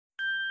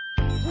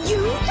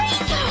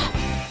Eureka!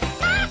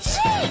 That's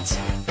it!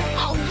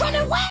 I'll run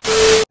away!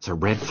 It's a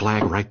red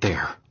flag right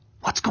there.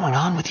 What's going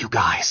on with you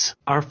guys?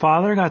 Our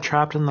father got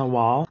trapped in the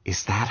wall.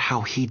 Is that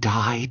how he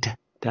died?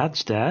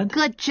 Dad's dead?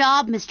 Good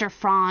job, Mr.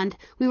 Frond.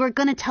 We were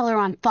gonna tell her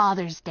on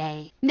Father's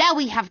Day. Now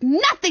we have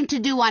nothing to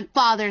do on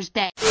Father's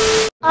Day.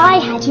 I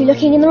had you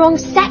looking in the wrong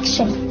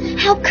section.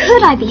 How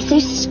could I be so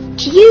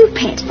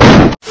stupid?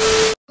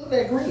 Look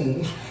at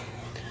green.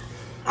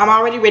 I'm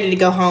already ready to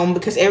go home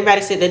because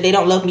everybody said that they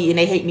don't love me and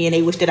they hate me and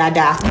they wish that I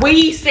die.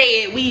 We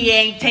said we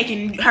ain't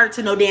taking her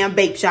to no damn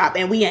vape shop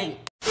and we ain't.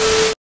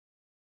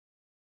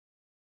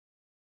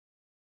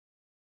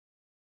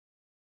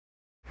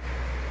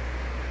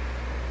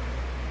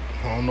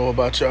 I don't know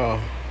about y'all,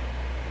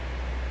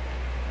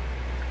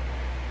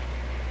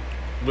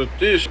 but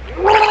this. You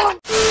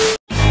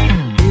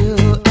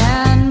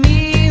and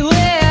me,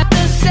 we're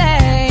the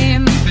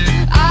same.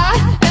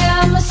 I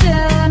am a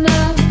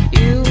sinner,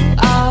 you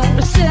are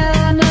a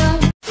sinner.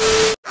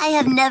 I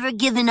have never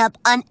given up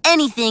on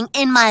anything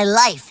in my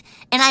life,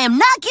 and I am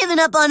not giving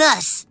up on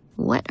us.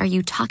 What are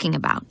you talking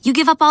about? You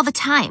give up all the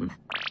time.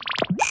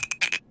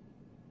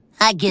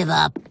 I give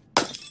up.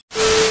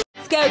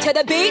 Let's go to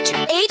the beach,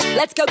 eat,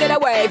 let's go get a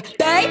wave.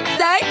 They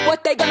say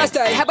what they gonna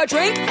say. Have a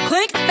drink,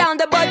 clink, found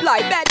a Bud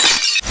Light.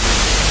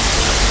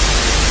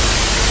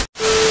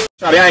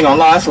 Shawty, I ain't gonna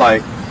lie, it's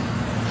like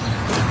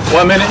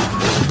 1 minute,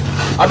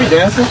 I be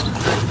dancing,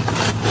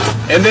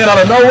 and then out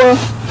of nowhere,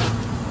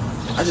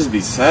 I just be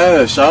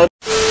sad, shawty.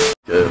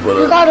 Good, what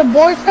You up? got a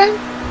boyfriend?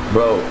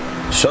 Bro,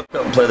 shut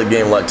up and play the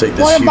game like take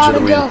this What huge about a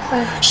arena.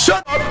 girlfriend?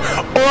 Shut up,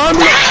 or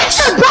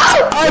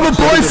I have a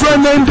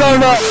boyfriend named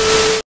Donut.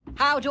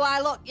 How do I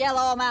look,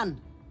 yellow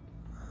man?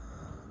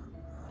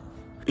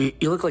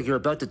 You look like you're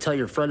about to tell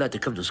your friend not to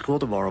come to school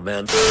tomorrow,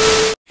 man.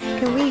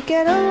 Can we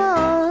get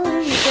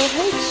along? So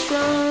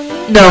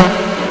headstrong. No.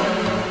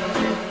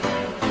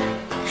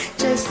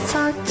 Just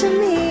talk to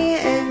me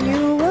and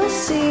you will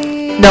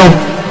see. No.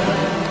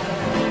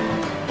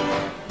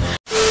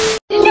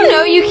 Did you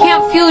know you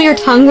can't feel your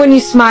tongue when you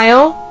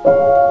smile?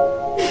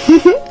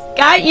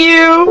 Got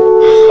you!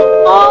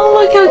 Oh,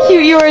 look how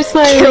cute you are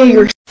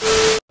smiling.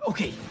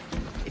 Okay,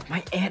 if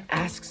my aunt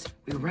asks,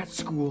 we were at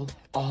school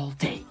all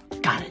day.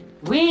 Got it.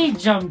 We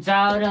jumped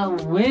out a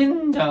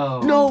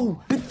window.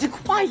 No, but the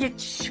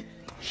quiet.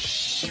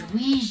 Shh.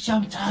 We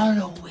jumped out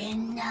a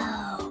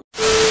window.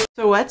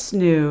 So what's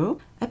new?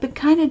 I've been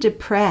kind of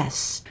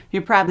depressed.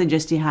 You're probably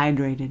just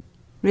dehydrated.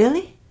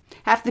 Really?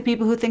 Half the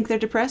people who think they're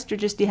depressed are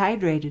just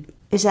dehydrated.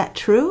 Is that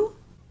true?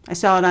 I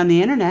saw it on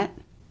the internet.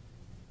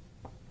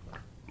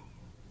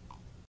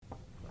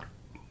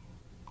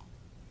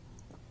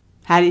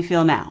 How do you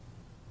feel now?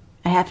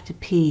 I have to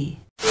pee.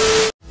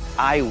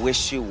 I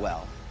wish you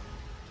well.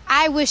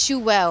 I wish you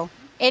well.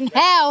 In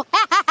hell.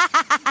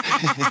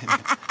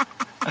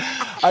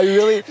 I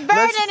really... Burn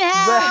in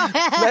hell.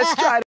 Let's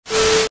try to...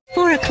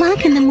 4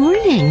 o'clock in the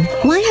morning.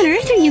 Why on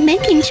earth are you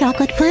making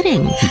chocolate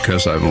pudding?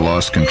 Because I've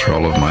lost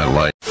control of my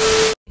life.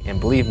 And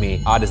believe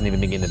me, I doesn't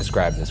even begin to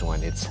describe this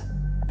one. It's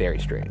very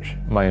strange.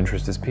 My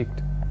interest is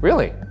piqued.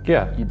 Really?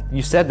 Yeah.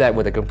 You said that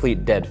with a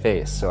complete dead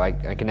face, so I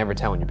can never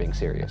tell when you're being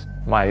serious.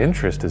 My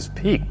interest is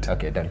piqued.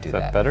 Okay, don't do Is that.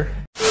 that better?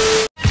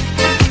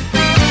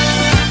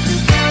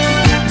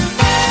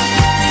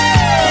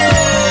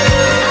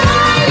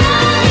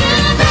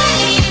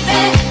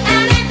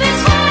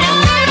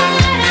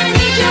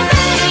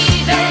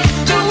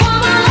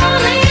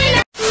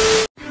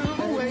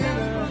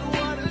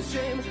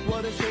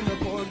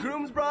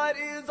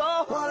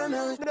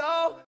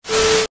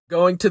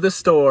 Going to the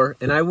store,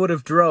 and I would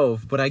have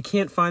drove, but I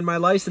can't find my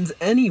license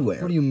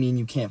anywhere. What do you mean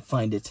you can't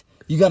find it?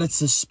 You got it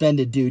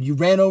suspended, dude. You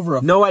ran over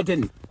a... No, I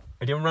didn't.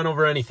 I didn't run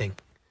over anything.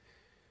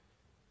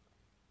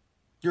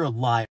 You're a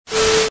liar.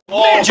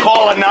 Oh,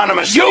 call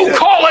anonymous. You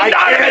call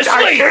anonymously!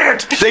 I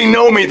can't. They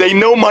know me. They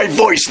know my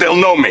voice. They'll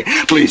know me.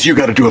 Please, you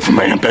gotta do it for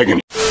me. I'm begging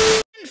you.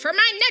 For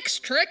my next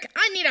trick,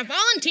 I need a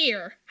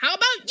volunteer. How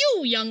about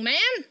you, young man?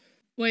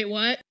 Wait,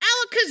 what?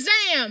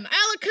 Alakazam!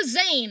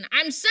 Alakazane!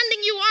 I'm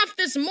sending you off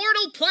this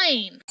mortal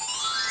plane!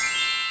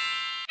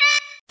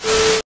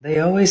 They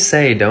always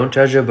say don't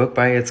judge a book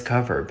by its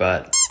cover,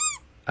 but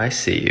I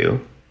see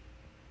you.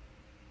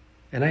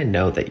 And I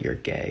know that you're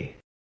gay.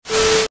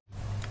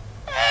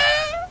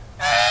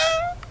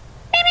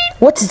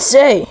 What's it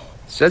say? It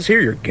says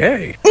here you're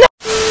gay.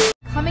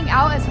 Coming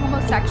out as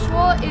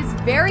homosexual is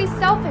very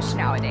selfish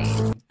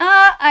nowadays.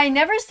 I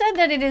never said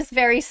that it is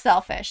very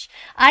selfish.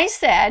 I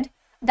said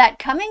that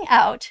coming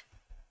out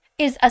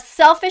is a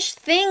selfish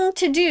thing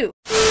to do.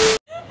 I'm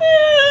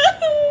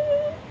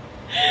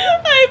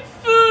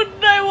food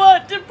and I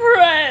want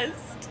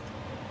depressed.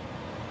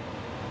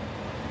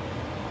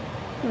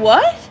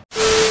 What?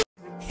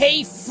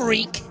 Hey,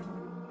 freak.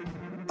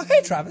 Oh,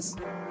 hey, Travis.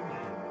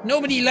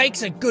 Nobody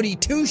likes a goody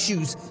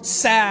two-shoes,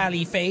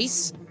 Sally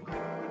face.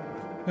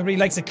 Nobody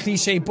likes a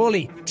cliche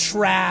bully,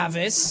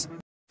 Travis.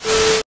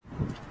 Let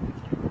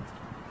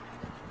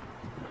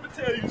me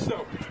tell you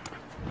something.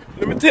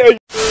 Let me tell you.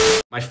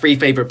 My 3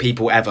 favorite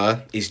people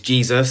ever is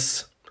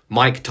Jesus,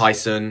 Mike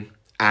Tyson,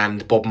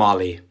 and Bob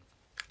Marley.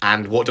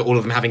 And what do all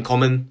of them have in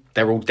common?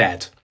 They're all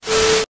dead.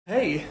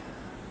 Hey,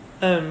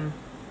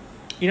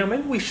 you know,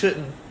 maybe we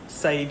shouldn't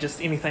say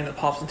just anything that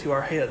pops into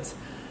our heads.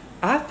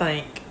 I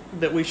think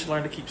that we should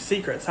learn to keep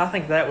secrets. I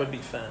think that would be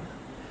fun.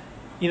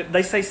 You know,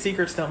 they say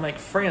secrets don't make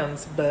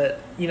friends, but,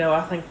 you know,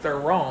 I think they're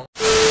wrong.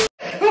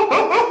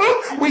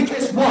 We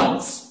kissed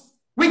once.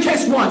 We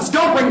kissed once.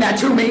 Don't bring that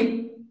to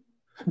me.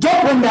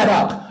 Don't bring that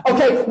up.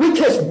 Okay, we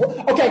kissed.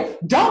 Okay,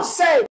 don't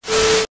say.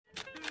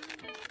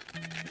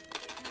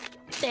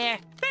 There.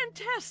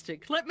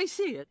 Fantastic. Let me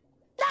see it.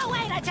 No,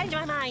 wait, I changed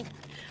my mind.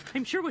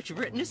 I'm sure what you've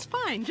written is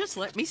fine. Just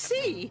let me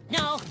see.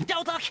 No,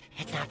 don't look.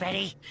 It's not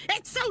ready.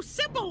 It's so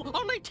simple.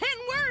 Only 10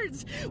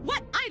 words.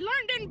 What I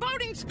learned in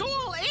boarding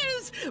school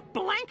is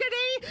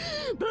blankety,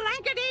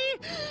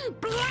 blankety,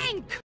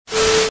 blank.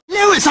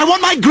 Lewis, I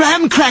want my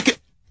graham cracker.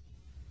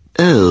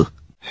 Oh,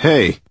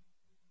 hey.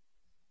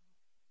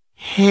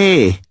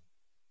 Hey.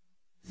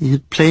 You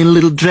playing a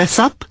little dress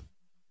up?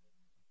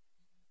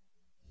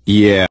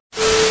 Yeah.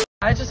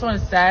 I just want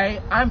to say,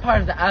 I'm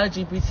part of the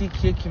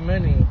LGBTQ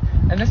community,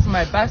 and this is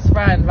my best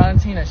friend,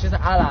 Valentina. She's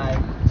an ally.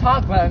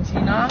 Talk,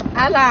 Valentina.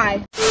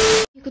 Ally.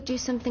 You could do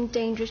something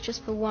dangerous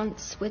just for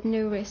once, with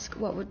no risk.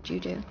 What would you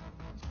do?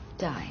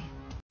 Die.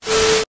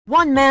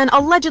 One man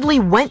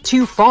allegedly went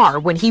too far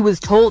when he was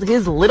told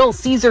his Little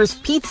Caesars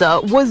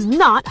pizza was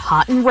not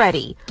hot and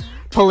ready.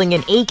 Pulling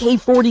an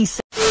AK-47.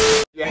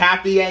 You're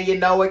happy and you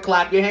know it,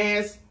 clap your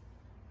hands.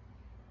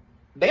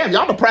 Damn,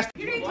 y'all depressed.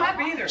 You didn't clap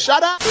either.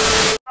 Shut up.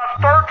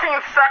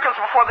 13 seconds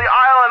before the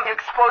island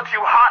explodes, you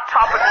hot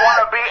topic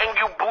wannabe and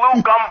you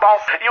blue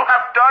gumballs. You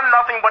have done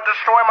nothing but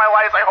destroy my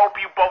life. I hope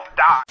you both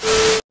die.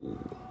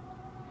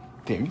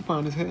 Damn, you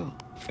fine as hell.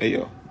 Hey,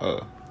 yo,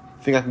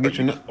 think I can get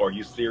your nut? Are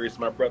you serious,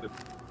 my brother?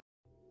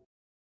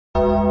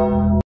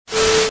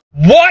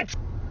 What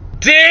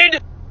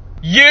did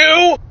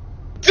you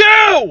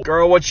do?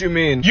 Girl, what you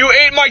mean? You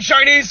ate my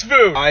Chinese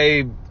food!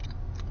 I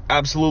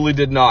absolutely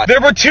did not.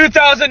 There were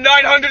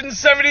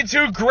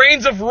 2,972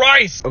 grains of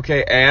rice!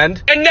 Okay,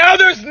 and? And now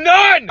there's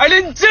none! I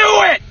didn't do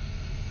it!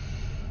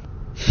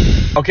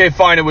 Okay,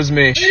 fine, it was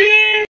me.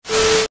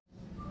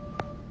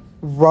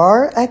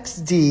 RAR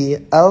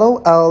XD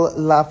LOL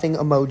laughing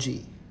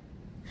emoji.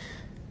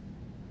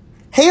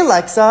 Hey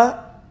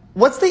Alexa,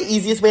 what's the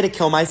easiest way to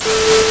kill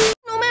myself?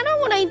 No matter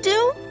what I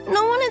do,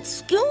 no one at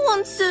school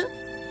wants to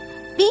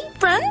be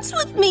friends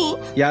with me.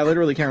 Yeah, I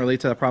literally can't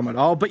relate to that problem at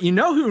all, but you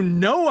know who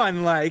no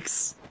one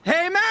likes?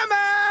 Hey,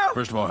 Mamo!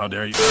 First of all, how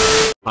dare you?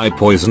 I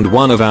poisoned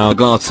one of our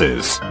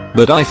glasses,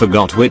 but I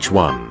forgot which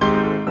one.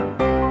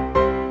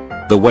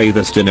 The way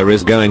this dinner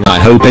is going, I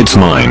hope it's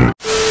mine.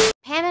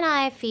 Pam and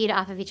I feed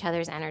off of each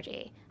other's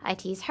energy. I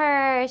tease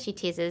her, she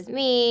teases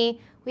me.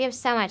 We have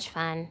so much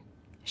fun.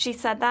 She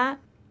said that?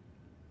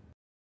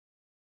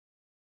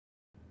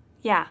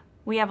 Yeah,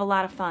 we have a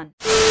lot of fun.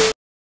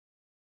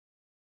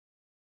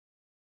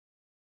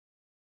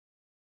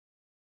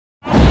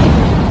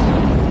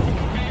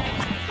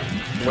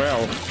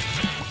 Well,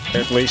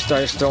 at least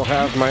I still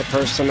have my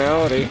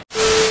personality.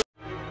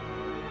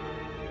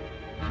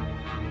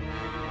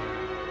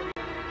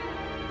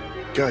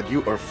 God,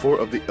 you are four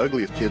of the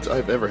ugliest kids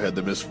I've ever had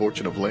the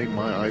misfortune of laying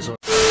my eyes on.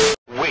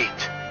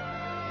 Wait,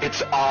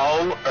 it's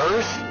all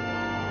Earth?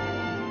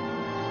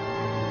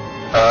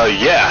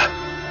 Yeah.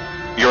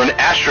 You're an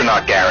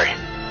astronaut, Gary.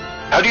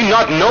 How do you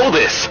not know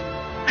this?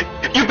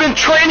 You've been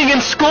training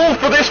in school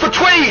for this for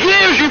 20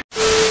 years, you...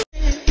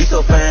 You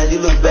so fine, you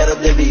look better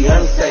than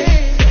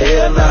Beyonce.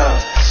 Hell nah,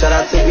 shout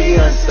out to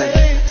Beyonce.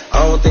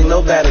 I don't think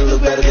nobody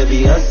look better than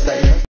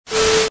Beyonce.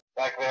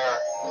 Back there,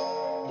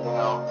 you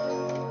know.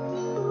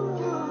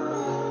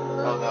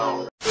 Oh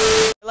no.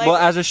 Well,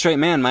 as a straight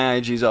man, my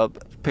IG's up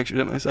pictures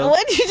of myself.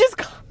 What did you just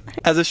call me?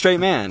 As a straight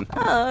man.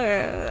 Oh,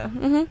 yeah.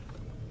 Mm-hmm.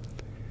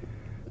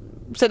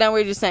 So now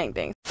we're just saying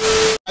things.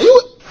 Are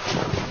you...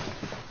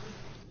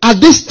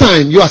 At this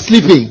time, you are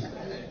sleeping.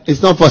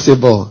 It's not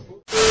possible.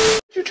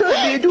 You turned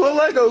me into a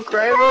Lego,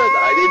 Kramer.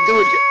 I didn't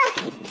do it.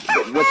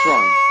 What's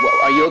wrong?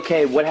 Are you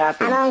okay? What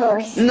happened?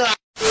 No.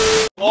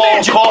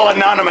 Oh, call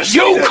anonymous.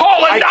 You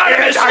call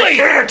anonymously. I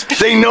can't.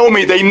 They know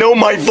me. They know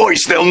my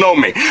voice. They'll know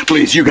me.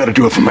 Please, you gotta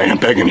do it for me. I'm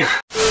begging you.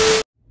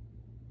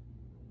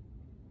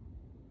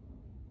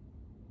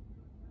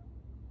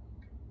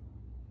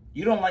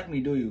 You don't like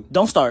me, do you?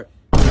 Don't start.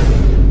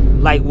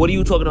 Like, what are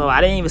you talking about?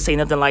 I didn't even say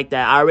nothing like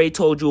that. I already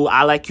told you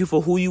I like you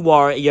for who you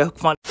are. You're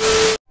fun.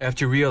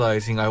 After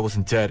realizing I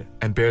wasn't dead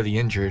and barely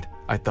injured,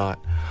 I thought,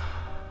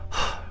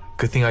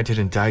 good thing I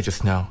didn't die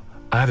just now.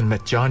 I haven't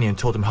met Johnny and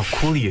told him how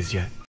cool he is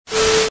yet.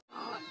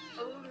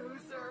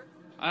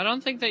 I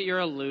don't think that you're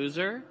a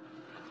loser.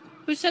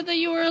 Who said that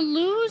you were a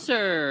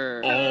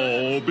loser?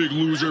 Oh, big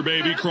loser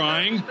baby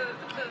crying?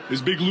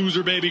 Is big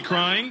loser baby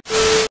crying?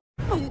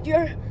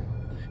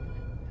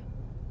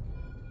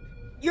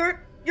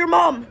 Your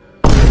mom.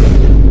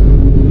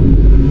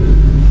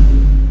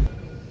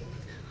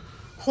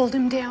 Hold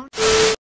him down.